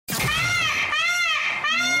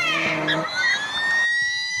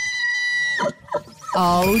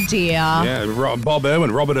Oh, dear. Yeah,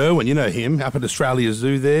 Robert Irwin, you know him, up at Australia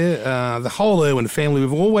Zoo there. The whole Irwin family,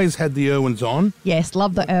 we've always had the Irwins on. Yes,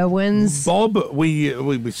 love the Irwins. Bob,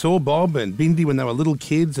 we saw Bob and Bindi when they were little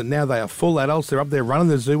kids, and now they are full adults. They're up there running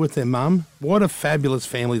the zoo with their mum. What a fabulous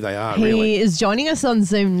family they are, really. He is joining us on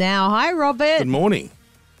Zoom now. Hi, Robert. Good morning.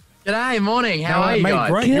 G'day, morning. How are you mate,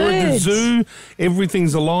 guys? Great. Good. You're at the zoo.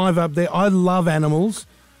 Everything's alive up there. I love animals.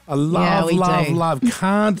 I love.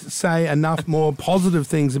 Can't say enough more positive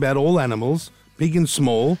things about all animals, big and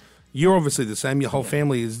small. You're obviously the same. Your whole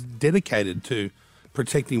family is dedicated to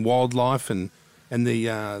protecting wildlife and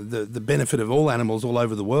the benefit of all animals all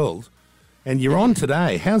over the world. And you're on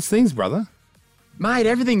today. How's things, brother? Mate,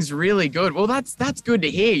 everything's really good. Well, that's good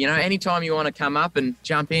to hear. You know, anytime you want to come up and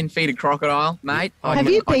jump in, feed a crocodile, mate. Have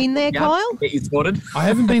you been there, Kyle? Get you sorted. I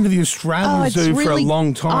haven't been to the Australian Zoo for a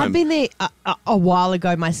long time. I've been there a while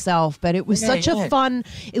ago myself, but it was such a fun.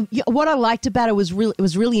 What I liked about it was really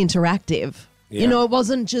interactive. Yeah. You know, it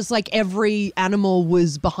wasn't just like every animal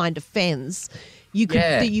was behind a fence. You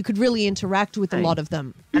could really interact with a lot of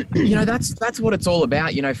them. You know, that's what it's all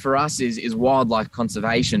about. You know, for us is wildlife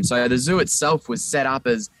conservation. So the zoo itself was set up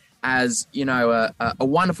as you know a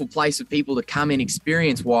wonderful place for people to come and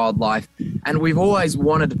experience wildlife, and we've always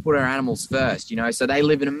wanted to put our animals first. You know, so they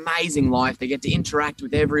live an amazing life. They get to interact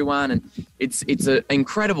with everyone, and it's an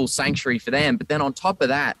incredible sanctuary for them. But then on top of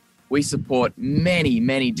that, we support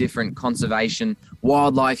many different conservation,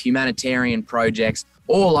 wildlife, humanitarian projects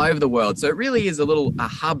all over the world. So it really is a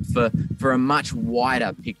hub for a much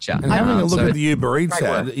wider picture. And having a look at the Uber Eats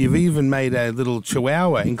ad, you've even made a little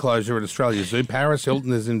Chihuahua enclosure at Australia Zoo. Paris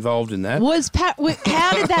Hilton is involved in that.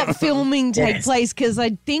 How did that filming take place? Because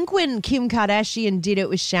I think when Kim Kardashian did it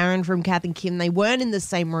with Sharon from Kath and Kim, they weren't in the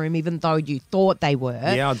same room, even though you thought they were.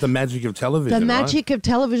 Yeah, the magic of television. The magic of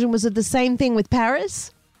television. Was it the same thing with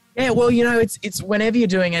Paris? Yeah, well, you know, it's whenever you're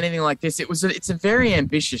doing anything like this, it's a very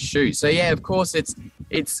ambitious shoot. So yeah, of course, it's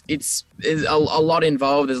a lot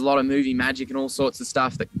involved. There's a lot of movie magic and all sorts of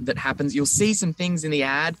stuff that happens. You'll see some things in the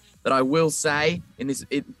ad that I will say in this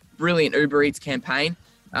brilliant Uber Eats campaign.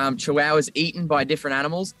 Chihuahuas eaten by different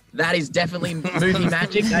animals. That is definitely movie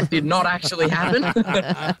magic. That did not actually happen.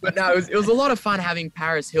 But no, it was a lot of fun having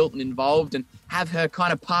Paris Hilton involved and have her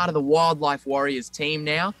kind of part of the Wildlife Warriors team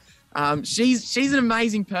now. She's an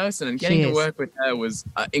amazing person, and getting to work with her was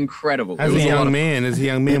incredible. As a young man,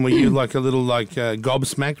 were you like a little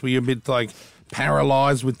gobsmacked? Were you a bit like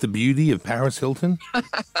paralyzed with the beauty of Paris Hilton?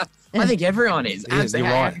 I think everyone is. Absolutely.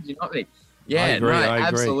 How could you not be? Yeah, I agree.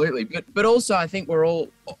 Absolutely. But also, I think our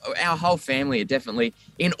whole family are definitely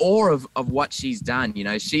in awe of what she's done. You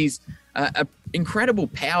know, she's an incredible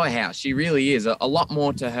powerhouse. She really is. A lot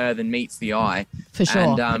more to her than meets the eye. For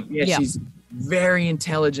sure. And she's very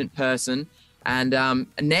intelligent person, and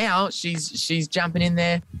now she's jumping in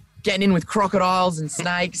there, getting in with crocodiles and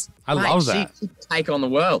snakes. I love that. She take on the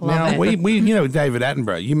world. Now we you know David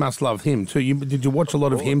Attenborough. You must love him too. Did you watch a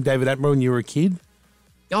lot of him, David Attenborough, when you were a kid?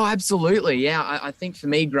 Oh, absolutely. Yeah, I think for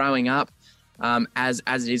me growing up, as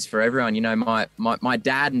it is for everyone, you know, my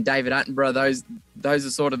dad and David Attenborough, those are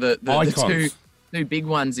sort of the two big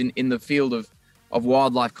ones in the field of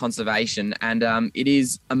wildlife conservation, and it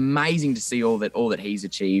is amazing to see all that he's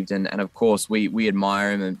achieved, and of course we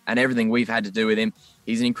admire him and everything we've had to do with him.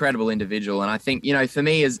 He's an incredible individual, and I think, you know, for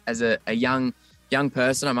me as a young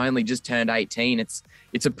person, I'm only just turned 18.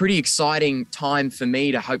 It's a pretty exciting time for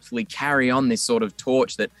me to hopefully carry on this sort of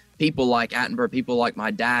torch that people like Attenborough, people like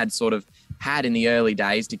my dad sort of had in the early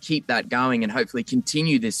days, to keep that going and hopefully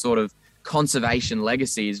continue this sort of conservation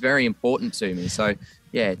legacy is very important to me. So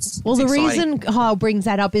yeah, it's the exciting. reason Kyle brings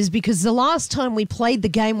that up is because the last time we played the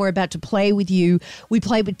game we're about to play with you, we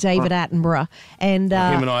played with David Attenborough, and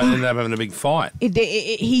him and I ended up having a big fight.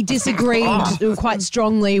 He disagreed quite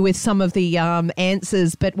strongly with some of the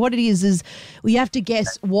answers, but what it is we have to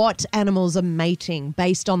guess what animals are mating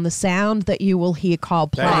based on the sound that you will hear Kyle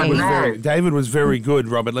play. David was very good,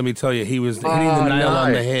 Robert. Let me tell you, he was hitting the nail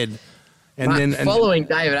on the head. And following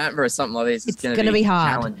David Attenborough or something like this, it's going to be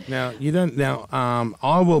hard. Now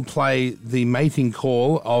I will play the mating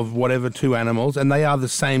call of whatever two animals, and they are the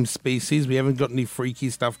same species. We haven't got any freaky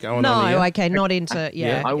stuff going on here. No, okay, not into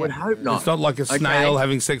I would hope not. It's not like a snail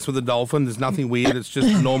having sex with a dolphin. There's nothing weird. It's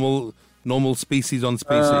just normal species on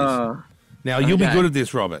species. Now, you'll be good at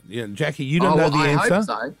this, Robert. Yeah, Jackie, you don't know the answer. I hope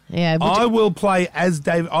so. Yeah, I will play as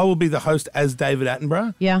David. I will be the host as David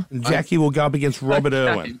Attenborough. Yeah. And Jackie will go up against Robert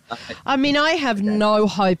Irwin. I mean, I have no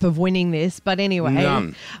hope of winning this, but anyway.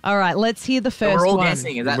 None. All right, let's hear the first one. We're all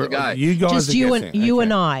guessing. Is that the go? You guys just are guessing. You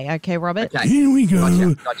and I. Okay, Robert? Okay. Here we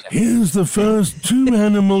go. Gotcha. Here's the first two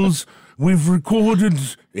animals we've recorded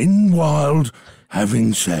in wild.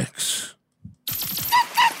 having sex?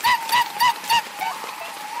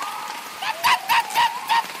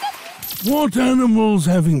 What animals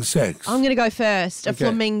having sex? I'm going to go first. A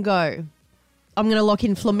flamingo. I'm going to lock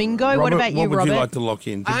in flamingo. Robert, what about you, Robert? What would you like to lock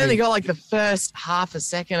in? I only got like the first half a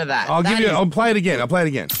second of that. I'll play it again.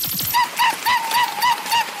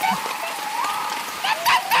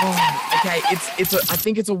 Oh, okay, I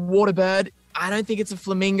think it's a water bird. I don't think it's a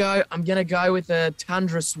flamingo. I'm going to go with a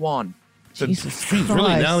tundra swan. Jesus She's Christ,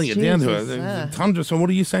 really nailing it down to Jesus, her. Tundra swan. What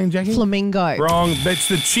are you saying, Jackie? Flamingo. Wrong. That's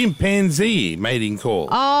the chimpanzee mating call.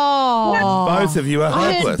 Oh. Both of you are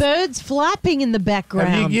I hopeless. heard birds flapping in the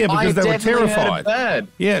background. Yeah, because they were terrified. Bird.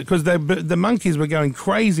 Yeah, because the monkeys were going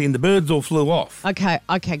crazy and the birds all flew off. Okay,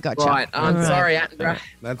 gotcha. Right, I'm sorry, Attenborough.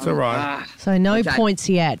 That's all right. So no points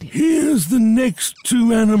yet. Here's the next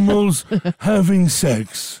two animals having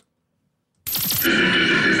sex.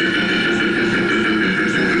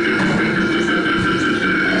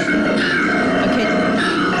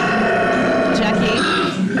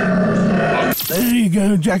 There you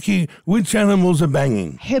go, Jackie. Which animals are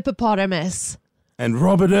banging? Hippopotamus. And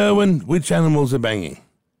Robert Irwin, which animals are banging?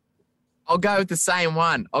 I'll go with the same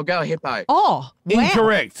one. I'll go hippo. Oh, wow.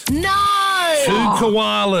 Incorrect. No! Two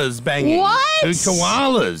koalas banging. What? Two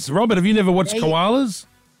koalas. Robert, have you never watched koalas?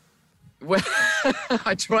 Well,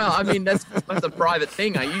 I mean, that's a private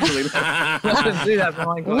thing. I usually don't do that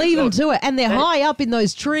behind closed Leave them doors. to it. And they're high up in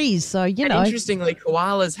those trees, so, you know. Interestingly,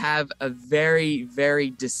 koalas have a very,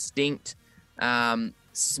 very distinct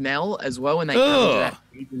smell as well when they come into that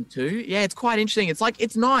season too. Yeah, it's quite interesting. It's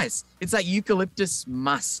nice. It's like eucalyptus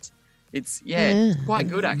musk. It's quite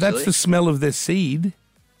good actually. That's the smell of their seed.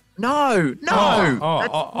 No.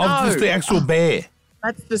 Just the actual bear.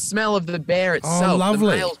 That's the smell of the bear itself. Oh,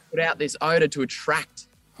 lovely. The males put out this odor to attract.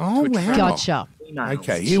 Oh, wow. Gotcha. Females.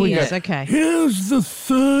 Okay, here we go. Okay. Here's the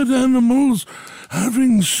third animals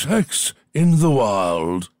having sex in the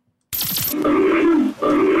wild.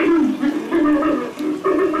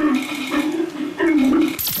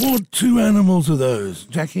 What two animals are those,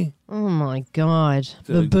 Jackie? Oh, my God.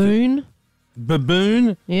 Baboon?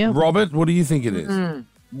 Baboon? Yeah. Robert, what do you think it is?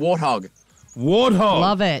 Warthog. Warthog.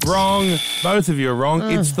 Love it. Wrong. Both of you are wrong.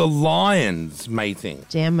 It's the lions mating.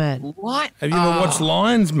 Damn it. What? Have you ever watched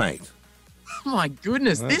lions mate? Oh my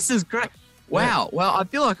goodness, this is great. Wow. Well, I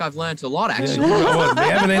feel like I've learnt a lot actually. Well, we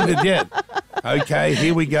haven't ended yet. Okay,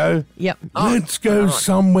 here we go. Yep. Let's go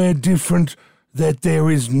somewhere different that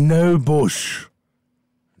there is no bush.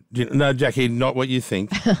 No, Jackie, not what you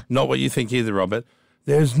think. Not what you think either, Robert.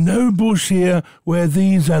 There's no bush here where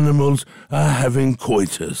these animals are having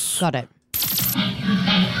coitus. Got it.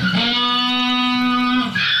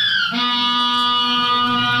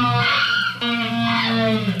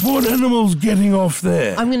 What animal's getting off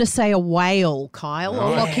there? I'm going to say a whale, Kyle.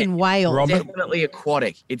 I'll lock in whale. Robert? Definitely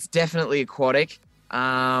aquatic. It's definitely aquatic.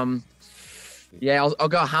 I'll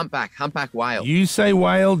go humpback whale. You say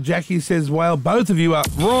whale, Jackie says whale. Both of you are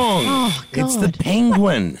wrong. Oh, God. It's the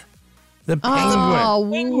penguin. The penguin. Oh,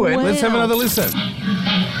 Penguin. wow. Let's have another listen.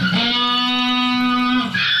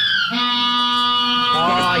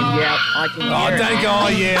 Oh, yeah, I can hear it. Don't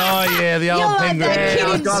go, the You're old like penguin. that kid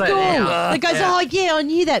I in got it school now. that goes, Yeah. oh, yeah, I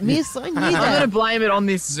knew that, miss. I knew I'm that. going to blame it on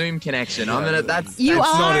this Zoom connection. That's You That's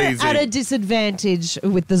are not easy. at a disadvantage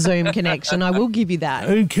with the Zoom connection. I will give you that.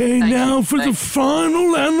 Okay, now for the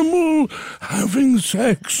final animal having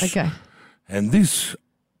sex. Okay. And this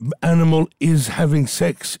animal is having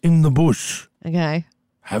sex in the bush. Okay.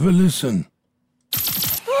 Have a listen.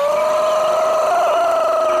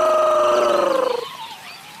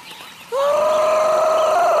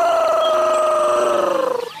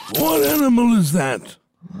 What animal is that?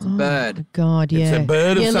 a bird. God, yeah. It's a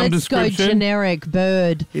bird of some let's description. go generic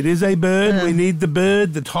bird. It is a bird. We need the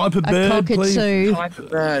bird, the type of A bird, please. cockatoo. Type of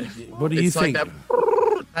bird. What do you It's like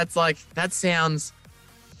think? that sounds.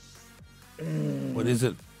 What is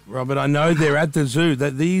it? Robert, I know they're at the zoo.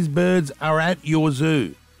 That these birds are at your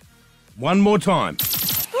zoo. One more time.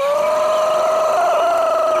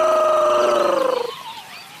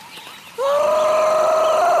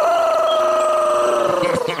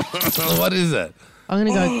 What is it? I'm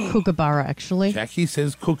going to go kookaburra, actually. Jackie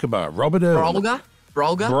says kookaburra. Robert Irwin. Brolga?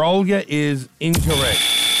 Brolga is incorrect.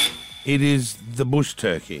 It is the bush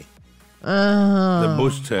turkey. The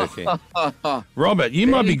bush turkey. Robert, you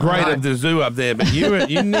might be great at the zoo up there, but you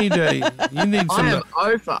need I am some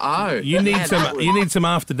 0 for 0. you need Man, some some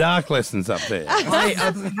after dark lessons up there.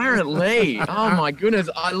 Apparently. Oh my goodness.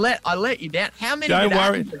 I let you down. How many Don't did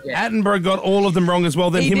worry. Attenborough get? Attenborough got all of them wrong as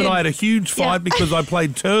well. Then He him and did. I had a huge fight because I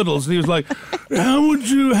played turtles, and he was like, "How would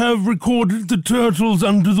you have recorded the turtles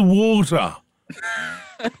under the water?"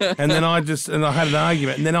 And then I had an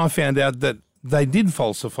argument, and then I found out that they did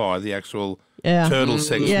falsify the actual turtle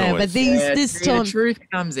sex noise. But this time the truth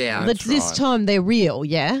comes out. This time they're real,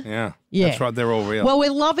 Yeah, that's right. They're all real. Well,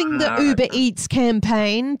 we're loving the Uber Eats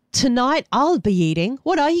campaign. Tonight I'll be eating.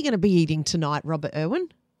 What are you going to be eating tonight, Robert Irwin?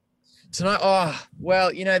 Tonight,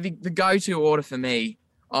 the go-to order for me,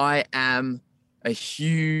 I am a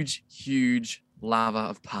huge, huge lover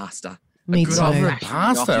of pasta. Me too.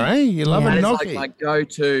 Pasta, eh? You love a gnocchi. Like my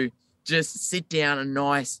go-to, just sit down a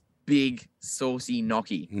nice, big, saucy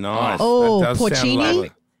gnocchi. Nice. Oh, that does sound porcini?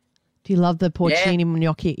 lovely. Do you love the porcini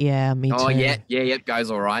gnocchi? Yeah, me too. Oh, yeah, goes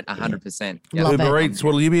all right, 100%. Yeah. Love Uber it. Eats,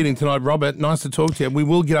 what will you be eating tonight, Robert? Nice to talk to you. We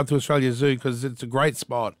will get up to Australia Zoo because it's a great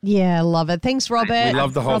spot. Yeah, I love it. Thanks, Robert. We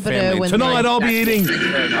love the whole Robert family. Irwin. Tonight I'll be eating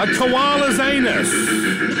a koala's anus.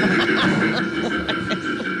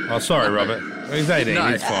 Oh, sorry, Robert. He's 18. No.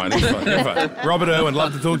 He's fine. Robert Irwin,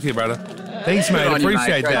 love to talk to you, brother. Thanks, mate.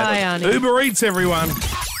 Appreciate that. Bye, Uber Eats, everyone. Y'all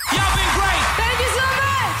been great. Thank you so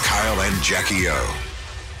much. Kyle and Jackie O.